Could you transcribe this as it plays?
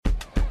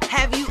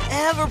Have you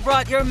ever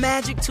brought your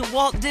magic to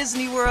Walt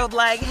Disney World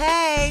like,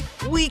 hey,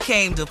 we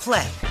came to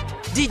play?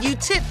 Did you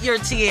tip your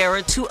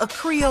tiara to a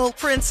Creole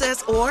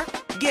princess or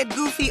get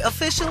goofy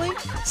officially?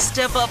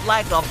 Step up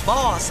like a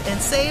boss and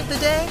save the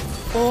day?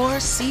 Or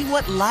see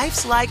what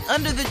life's like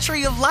under the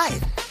tree of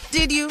life?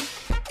 Did you?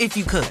 If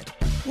you could.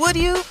 Would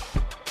you?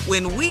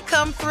 When we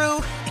come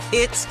through,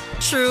 it's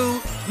true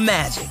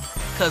magic.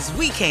 'Cause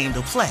we came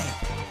to play.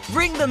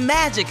 Bring the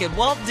magic at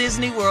Walt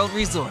Disney World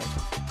Resort.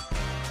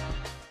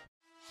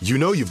 You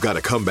know you've got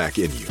a comeback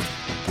in you.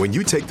 When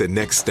you take the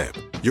next step,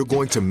 you're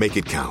going to make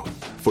it count.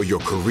 For your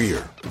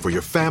career, for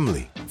your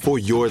family, for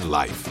your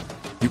life.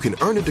 You can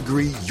earn a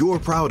degree you're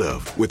proud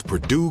of with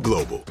Purdue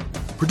Global.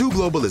 Purdue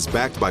Global is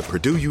backed by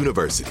Purdue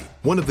University,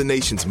 one of the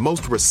nation's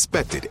most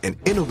respected and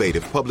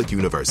innovative public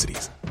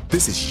universities.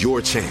 This is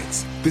your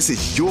chance. This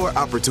is your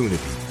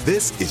opportunity.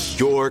 This is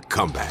your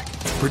comeback.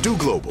 Purdue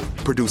Global,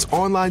 Purdue's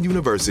online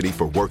university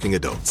for working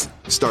adults.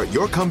 Start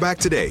your comeback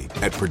today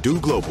at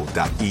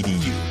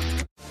purdueglobal.edu.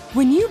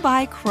 When you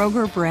buy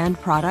Kroger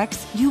brand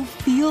products, you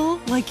feel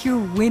like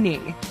you're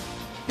winning.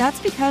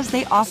 That's because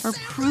they offer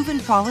proven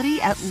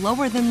quality at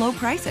lower than low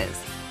prices.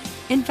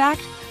 In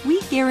fact, we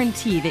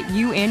guarantee that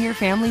you and your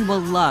family will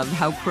love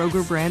how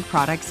Kroger brand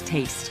products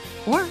taste,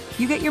 or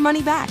you get your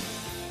money back.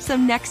 So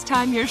next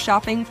time you're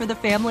shopping for the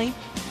family,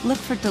 look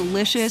for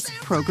delicious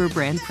Kroger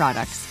brand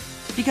products,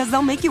 because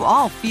they'll make you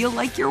all feel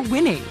like you're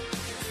winning.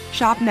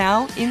 Shop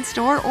now,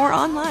 in-store, or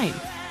online.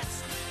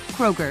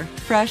 Kroger,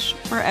 fresh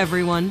for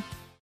everyone.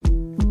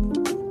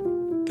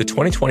 The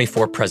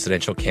 2024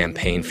 presidential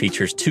campaign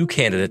features two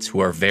candidates who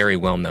are very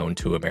well known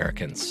to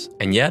Americans.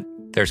 And yet,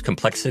 there's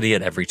complexity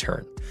at every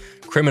turn.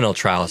 Criminal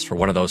trials for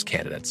one of those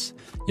candidates.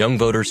 Young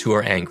voters who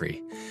are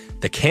angry.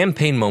 The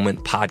Campaign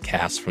Moment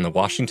podcast from the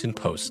Washington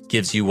Post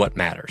gives you what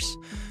matters.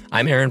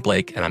 I'm Aaron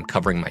Blake, and I'm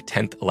covering my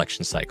 10th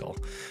election cycle.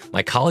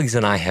 My colleagues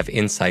and I have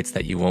insights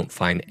that you won't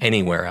find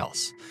anywhere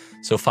else.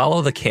 So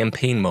follow The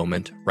Campaign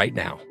Moment right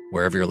now,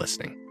 wherever you're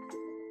listening.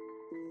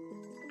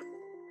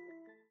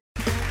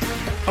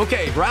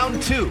 Okay,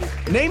 round two.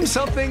 Name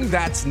something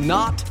that's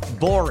not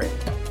boring.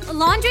 A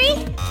laundry?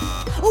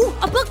 Ooh,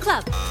 a book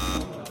club.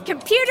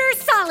 Computer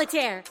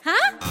solitaire,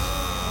 huh?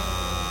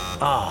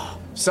 Ah,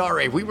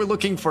 sorry, we were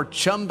looking for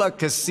Chumba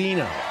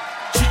Casino.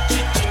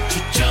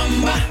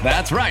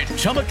 That's right,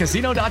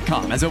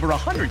 ChumbaCasino.com has over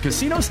 100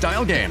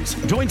 casino-style games.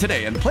 Join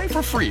today and play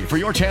for free for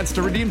your chance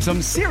to redeem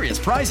some serious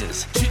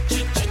prizes.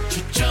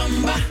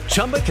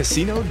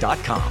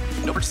 ChumbaCasino.com.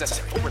 No purchase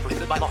necessary. Void where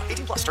prohibited by law.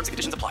 18+ terms and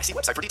conditions apply. See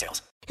website for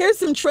details. Here's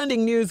some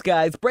trending news,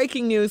 guys.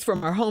 Breaking news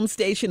from our home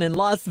station in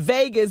Las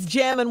Vegas,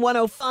 Jammin'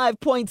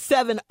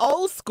 105.7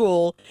 Old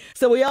School.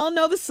 So we all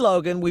know the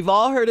slogan. We've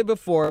all heard it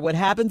before. What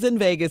happens in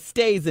Vegas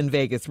stays in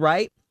Vegas,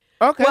 right?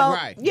 Okay, well,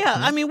 right. Yeah,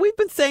 I mean, we've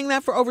been saying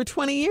that for over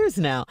 20 years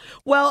now.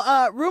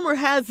 Well, rumor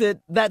has it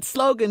that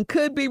slogan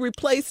could be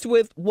replaced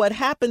with what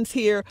happens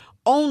here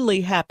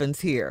only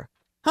happens here.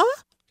 Huh?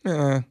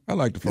 I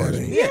like the first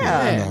one.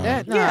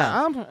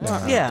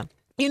 Yeah.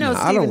 You know,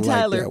 I Steven don't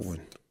Tyler. like that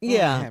one.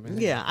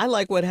 Yeah. I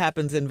like what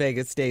happens in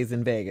Vegas stays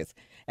in Vegas,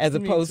 as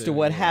opposed to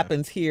what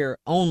happens here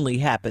only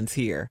happens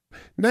here.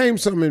 Name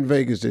something in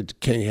Vegas that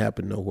can't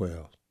happen nowhere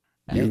else.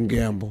 You can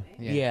gamble.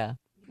 Yeah.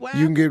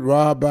 You can get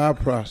robbed by a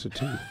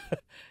prostitute.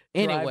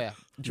 Anywhere.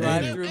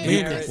 Drive through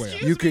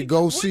marriage. You could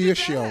go see a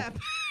show.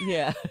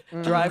 Yeah.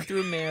 Drive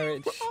through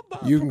marriage.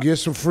 You can get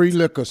some free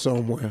liquor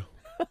somewhere.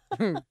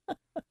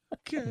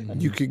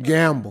 You can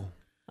gamble.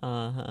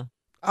 Uh-huh.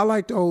 I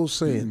like the old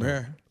saying.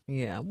 Man.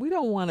 Yeah, we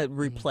don't want to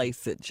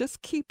replace it.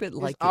 Just keep it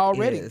like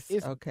already, it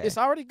is. It's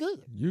already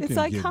good. You It's can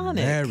iconic.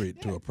 get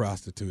married to a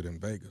prostitute in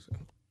Vegas.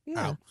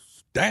 Yeah.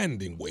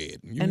 Outstanding wedding.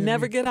 You And hear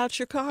never me? get out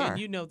your car. And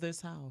you know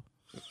this how?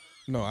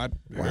 No, I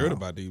heard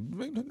about these.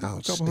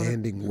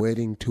 Outstanding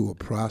wedding to a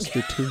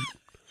prostitute.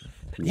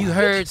 You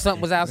heard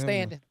something was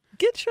outstanding?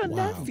 Get your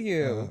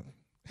nephew.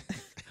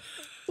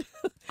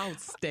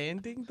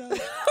 Outstanding, though?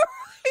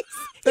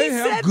 They He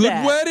have said good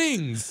that.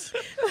 weddings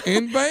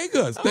in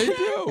Vegas. They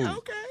do.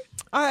 Okay.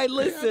 All right,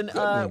 listen.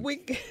 We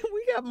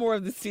got more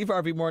of the Steve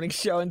Harvey Morning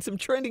Show and some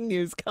trending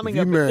news coming If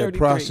you up at marry a 33.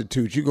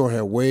 prostitute, you're going to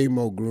have way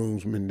more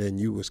groomsmen than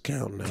you was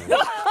counting on.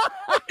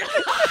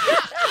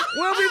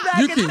 We'll be back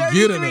You in can 33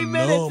 get an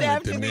minutes annulment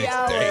after the the next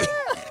hour. day.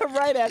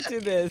 Right after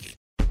this.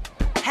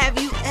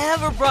 Have you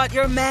ever brought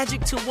your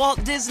magic to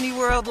Walt Disney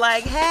World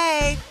like,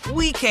 hey,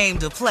 we came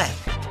to play?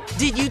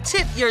 Did you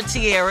tip your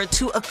tiara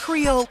to a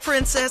Creole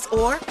princess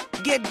or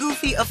get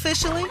goofy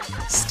officially?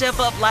 Step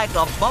up like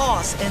a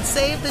boss and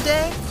save the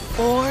day?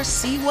 Or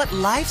see what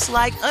life's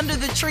like under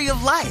the tree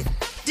of life?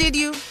 Did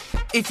you?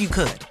 If you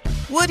could.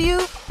 Would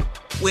you?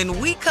 When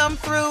we come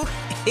through,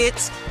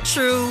 it's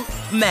true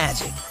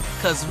magic.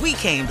 'Cause we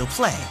came to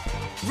play.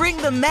 Bring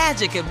the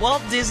magic at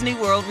Walt Disney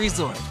World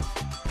Resort.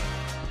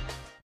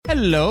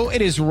 Hello,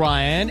 it is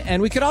Ryan,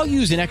 and we could all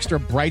use an extra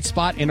bright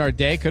spot in our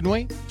day, couldn't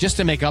we? Just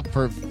to make up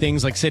for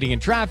things like sitting in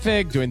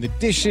traffic, doing the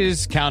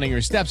dishes, counting your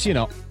steps, you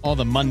know, all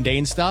the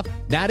mundane stuff.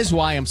 That is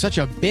why I'm such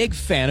a big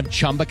fan of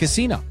Chumba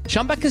Casino.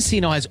 Chumba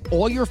Casino has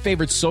all your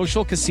favorite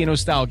social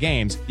casino-style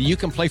games that you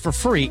can play for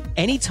free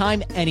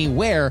anytime,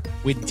 anywhere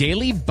with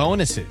daily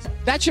bonuses.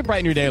 That should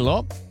brighten your day a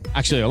little.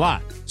 Actually, a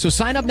lot. So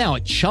sign up now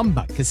at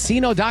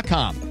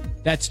ChumbaCasino.com.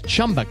 That's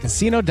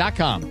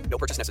ChumbaCasino.com. No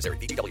purchase necessary.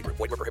 VGW Group.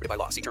 Void where prohibited by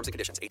law. See terms and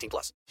conditions.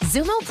 18+.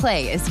 Xumo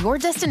Play is your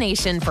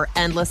destination for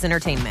endless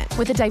entertainment.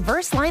 With a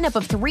diverse lineup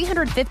of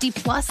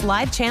 350-plus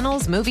live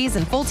channels, movies,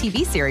 and full TV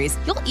series,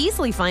 you'll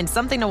easily find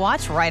something to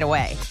watch right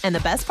away. And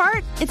the best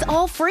part? It's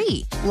all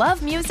free.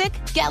 Love music?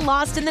 Get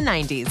lost in the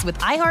 90s with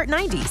iHeart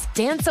 90s.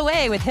 Dance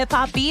away with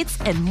hip-hop beats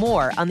and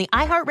more on the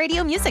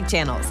iHeartRadio music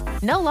channels.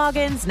 No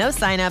logins, no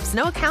signups,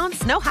 no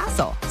accounts, no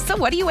hassle. So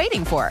what are you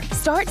waiting for?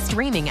 Start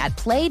streaming at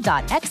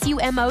play.xumo.com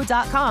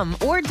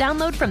or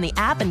download from the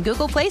app and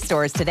Google Play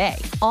stores today.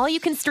 All you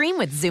can stream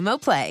with Xumo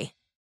Play.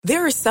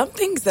 There are some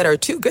things that are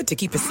too good to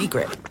keep a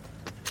secret.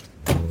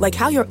 Like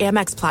how your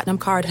Amex Platinum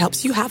card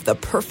helps you have the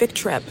perfect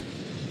trip.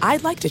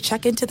 I'd like to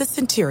check into the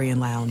Centurion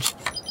Lounge.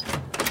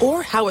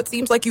 Or how it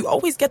seems like you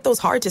always get those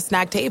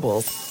hard-to-snag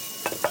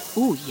tables.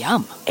 Ooh,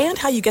 yum. And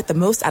how you get the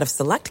most out of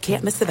select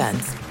can't-miss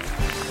events.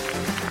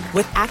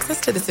 With access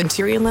to the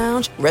Centurion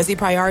Lounge, Resi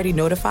Priority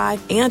Notify,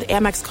 and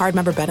Amex card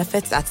member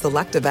benefits at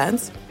select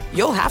events,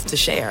 you'll have to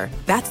share.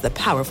 That's the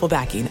powerful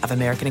backing of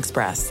American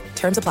Express.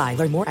 Terms apply.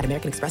 Learn more at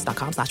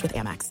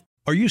americanexpress.com/withAmex.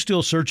 Are you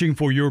still searching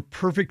for your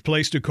perfect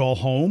place to call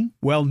home?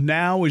 Well,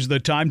 now is the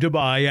time to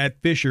buy at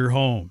Fisher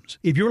Homes.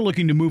 If you're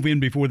looking to move in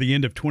before the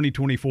end of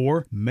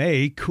 2024,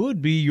 May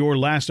could be your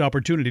last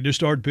opportunity to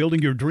start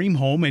building your dream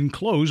home and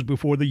close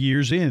before the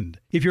year's end.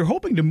 If you're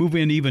hoping to move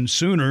in even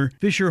sooner,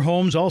 Fisher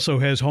Homes also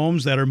has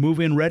homes that are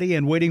move-in ready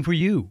and waiting for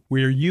you,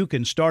 where you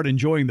can start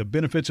enjoying the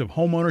benefits of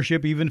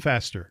homeownership even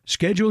faster.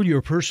 Schedule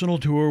your personal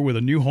tour with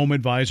a new home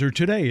advisor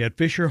today at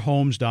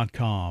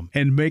FisherHomes.com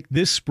and make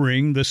this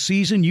spring the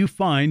season you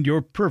find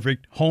your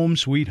perfect home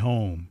sweet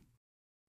home.